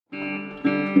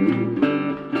Welcome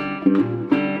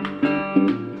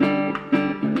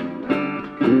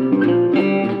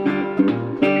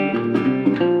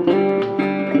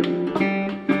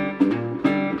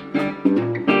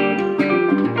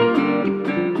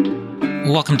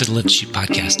to the Live to Shoot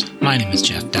podcast. My name is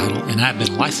Jeff Dowdle, and I've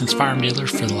been a licensed firearm dealer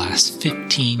for the last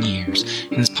 15 years.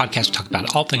 In this podcast, we talk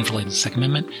about all things related to the Second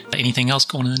Amendment, anything else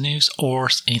going in the news, or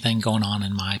anything going on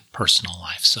in my personal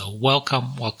life. So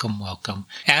welcome.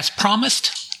 As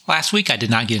promised, last week I did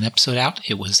not get an episode out.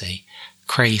 It was a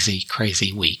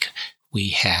crazy week. We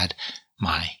had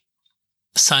my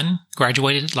son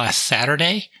graduated last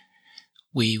Saturday.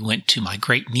 We went to my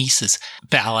great niece's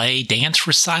ballet dance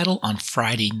recital on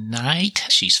Friday night.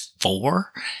 She's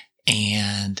 4.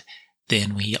 And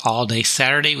then all day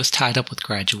Saturday was tied up with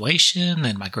graduation.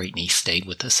 Then my great niece stayed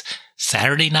with us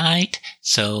Saturday night.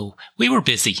 So we were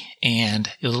busy and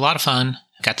it was a lot of fun.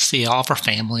 Got to see all of our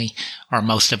family, or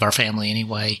most of our family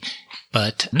anyway,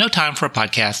 but no time for a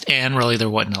podcast. And really there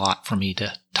wasn't a lot for me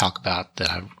to talk about that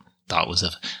I thought was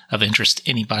of interest to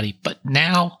anybody. But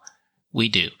now we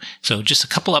do. So just a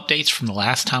couple updates from the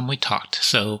last time we talked.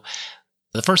 So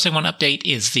the first thing I want to update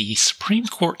is the Supreme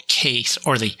Court case,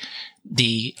 or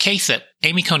the case that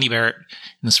Amy Coney Barrett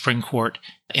in the Supreme Court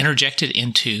interjected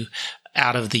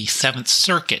out of the Seventh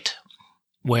Circuit,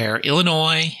 where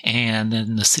Illinois and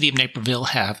then the city of Naperville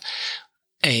have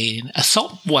an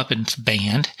assault weapons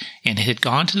ban, and it had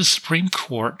gone to the Supreme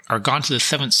Court, or gone to the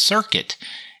Seventh Circuit,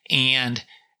 and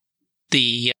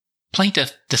the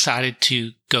plaintiff decided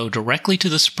to go directly to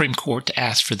the Supreme Court to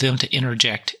ask for them to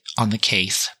interject on the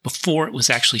case before it was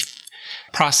actually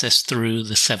processed through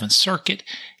the Seventh Circuit.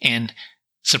 And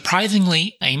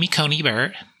surprisingly, Amy Coney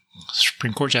Barrett,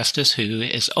 Supreme Court Justice, who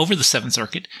is over the Seventh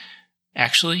Circuit,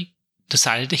 actually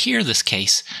decided to hear this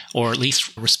case, or at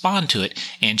least respond to it.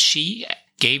 And she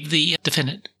gave the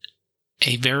defendant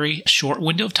a very short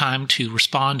window of time to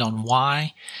respond on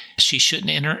why she shouldn't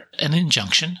enter an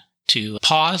injunction, to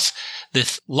pause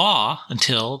this law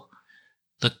until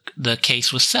the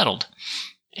case was settled.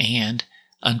 And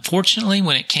unfortunately,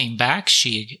 when it came back,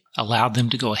 she allowed them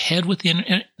to go ahead with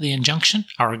the injunction,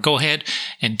 or go ahead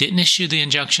and didn't issue the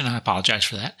injunction. I apologize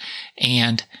for that.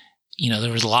 And,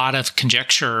 there was a lot of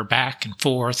conjecture back and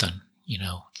forth on,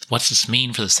 what's this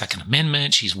mean for the Second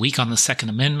Amendment? She's weak on the Second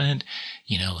Amendment.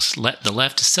 The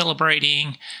left is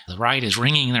celebrating, the right is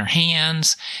wringing their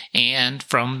hands. And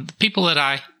from the people that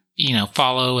I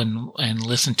follow and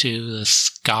listen to, the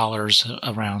scholars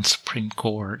around Supreme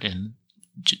Court and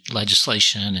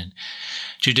legislation and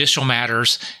judicial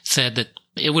matters, said that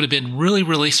it would have been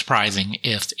really surprising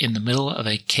if in the middle of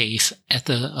a case at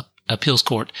the appeals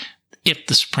court, if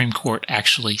the Supreme Court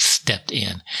actually stepped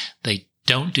in. They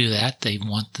don't do that. They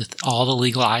want all the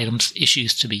legal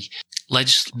issues to be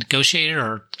negotiated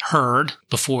or heard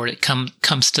before it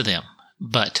comes to them.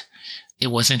 But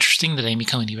it was interesting that Amy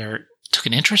Coney Barrett took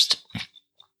an interest.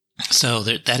 So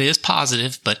that is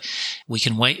positive, but we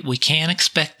can wait. We can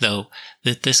expect, though,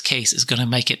 that this case is going to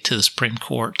make it to the Supreme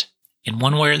Court in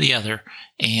one way or the other,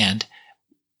 and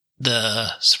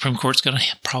the Supreme Court's going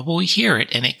to probably hear it,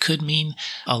 and it could mean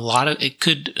it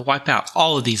could wipe out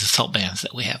all of these assault bans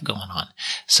that we have going on.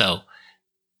 So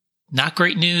not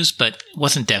great news, but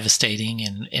wasn't devastating,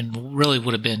 and really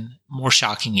would have been more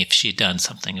shocking if she had done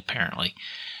something, apparently.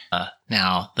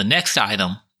 Now, the next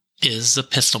item is the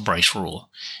pistol brace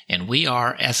rule. And we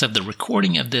are, as of the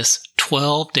recording of this,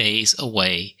 12 days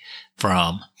away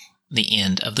from the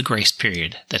end of the grace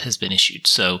period that has been issued.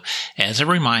 So, as a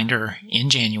reminder,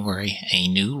 in January, a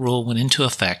new rule went into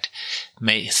effect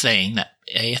saying that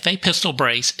if a pistol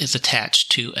brace is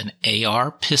attached to an AR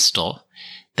pistol,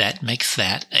 that makes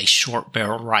that a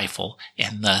short-barreled rifle,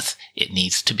 and thus it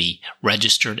needs to be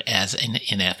registered as an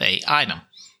NFA item.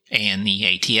 And the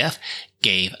ATF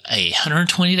gave a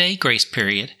 120-day grace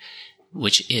period,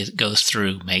 which goes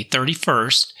through May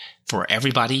 31st, for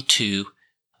everybody to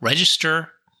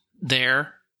register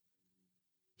their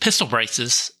pistol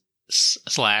braces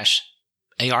 /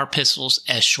 AR pistols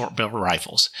as short-barrel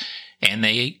rifles. And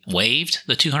they waived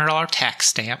the $200 tax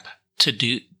stamp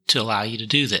to allow you to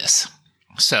do this.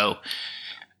 So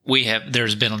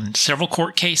there's been several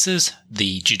court cases.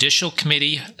 The Judicial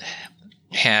Committee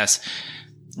has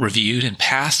reviewed and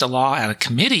passed a law out of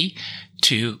committee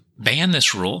to ban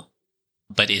this rule,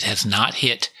 but it has not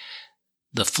hit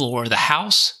the floor of the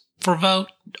House for vote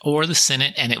or the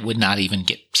Senate, and it would not even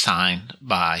get signed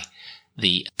by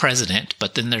the president.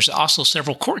 But then there's also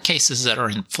several court cases that are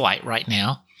in flight right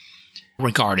now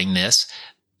regarding this.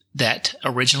 that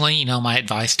originally, my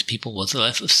advice to people was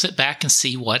let's sit back and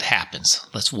see what happens.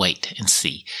 Let's wait and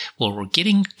see. Well, we're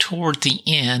getting toward the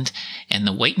end and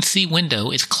the wait and see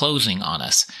window is closing on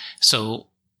us. So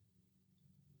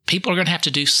people are going to have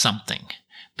to do something,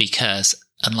 because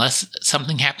unless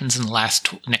something happens in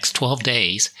the next 12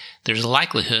 days, there's a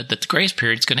likelihood that the grace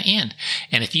period is going to end.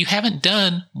 And if you haven't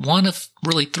done one of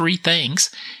really 3 things,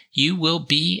 you will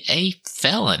be a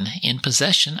felon in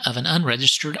possession of an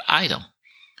unregistered item.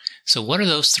 So what are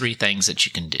those 3 things that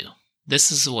you can do?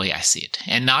 This is the way I see it.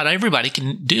 And not everybody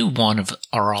can do one of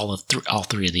or all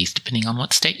 3 of these, depending on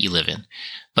what state you live in.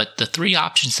 But the 3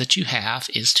 options that you have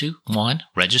is to, 1,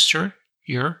 register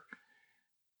your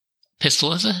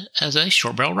pistol as a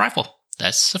short barrel rifle.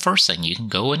 That's the first thing. You can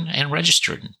go and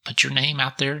register it and put your name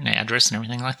out there and address and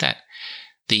everything like that.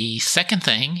 The second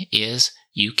thing is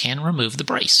you can remove the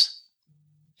brace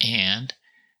and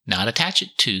not attach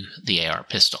it to the AR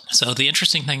pistol. So the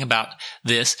interesting thing about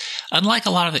this, unlike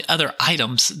a lot of the other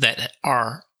items that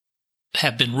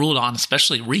have been ruled on,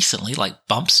 especially recently, like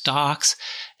bump stocks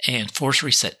and force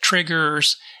reset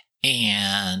triggers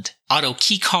and auto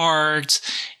key cards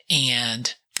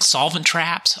and solvent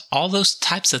traps, all those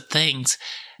types of things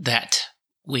that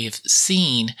we've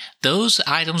seen, those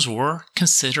individual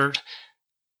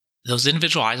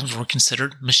items were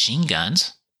considered machine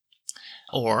guns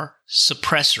or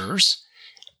suppressors,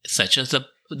 such as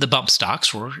the bump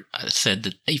stocks said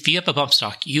that if you have a bump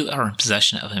stock, you are in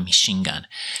possession of a machine gun.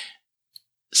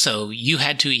 So you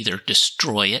had to either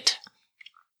destroy it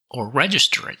or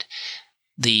register it.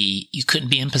 You couldn't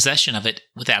be in possession of it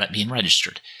without it being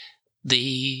registered.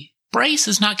 The brace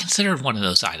is not considered one of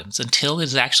those items until it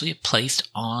is actually placed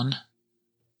on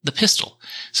the pistol.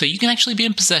 So you can actually be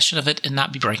in possession of it and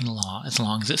not be breaking the law as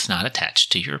long as it's not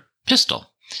attached to your pistol.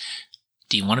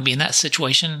 Do you want to be in that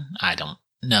situation? I don't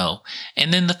know.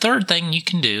 And then the third thing you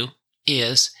can do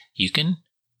is you can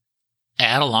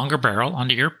add a longer barrel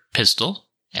onto your pistol,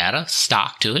 add a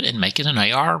stock to it, and make it an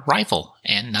AR rifle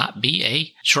and not be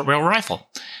a short barrel rifle.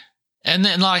 And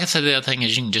then, like I said, the other thing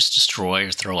is you can just destroy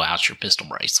or throw out your pistol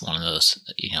brace. One of those,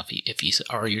 you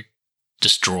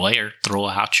destroy or throw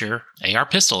out your AR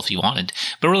pistol if you wanted.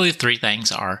 But really the 3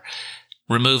 things are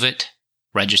remove it,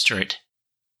 register it,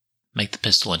 make the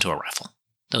pistol into a rifle.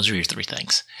 Those are your 3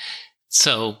 things.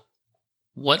 So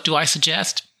what do I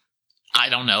suggest? I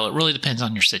don't know. It really depends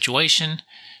on your situation.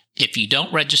 If you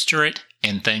don't register it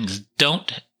and things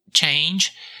don't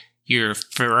change, you're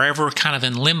forever kind of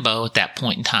in limbo at that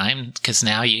point in time, because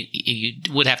now you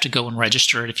would have to go and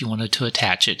register it if you wanted to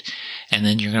attach it. And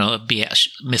then you're going to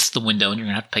miss the window and you're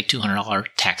going to have to pay $200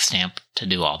 tax stamp to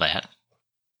do all that.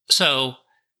 So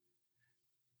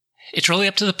it's really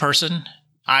up to the person.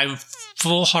 I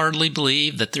full-heartedly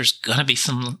believe that there's going to be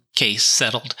some case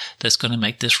settled that's going to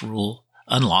make this rule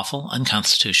unlawful,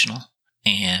 unconstitutional,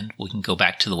 and we can go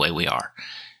back to the way we are.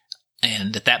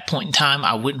 And at that point in time,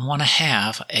 I wouldn't want to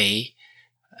have an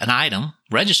item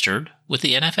registered with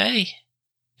the NFA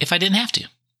if I didn't have to.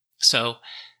 So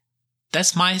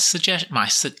that's my suggestion. My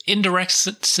indirect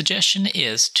suggestion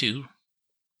is to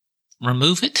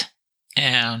remove it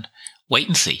and wait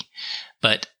and see.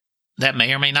 But that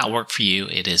may or may not work for you.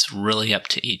 It is really up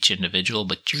to each individual,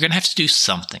 but you're going to have to do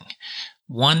something,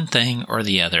 one thing or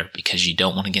the other, because you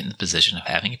don't want to get in the position of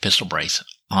having a pistol brace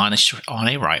on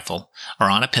a rifle or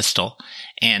on a pistol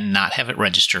and not have it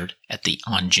registered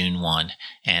on June 1.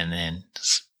 And then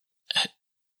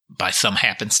by some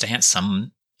happenstance,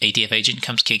 some ATF agent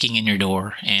comes kicking in your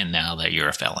door and now that you're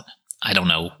a felon. I don't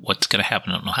know what's going to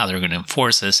happen. I don't know how they're going to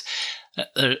enforce this.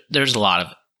 There's a lot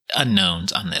of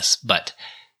unknowns on this, but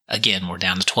again, we're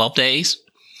down to 12 days,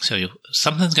 so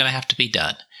something's going to have to be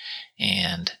done.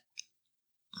 And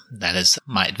that is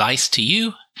my advice to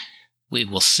you. We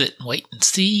will sit and wait and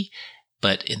see.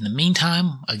 But in the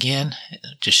meantime, again,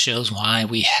 it just shows why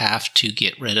we have to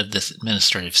get rid of this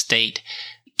administrative state,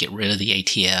 get rid of the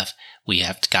ATF. We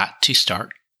have got to start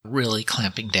really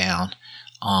clamping down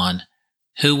on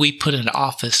who we put into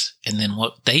office and then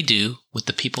what they do with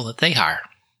the people that they hire.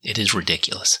 It is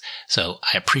ridiculous. So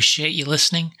I appreciate you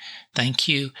listening. Thank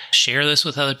you. Share this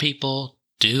with other people.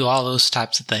 Do all those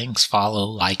types of things. Follow,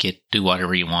 like it, do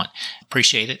whatever you want.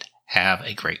 Appreciate it. Have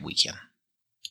a great weekend.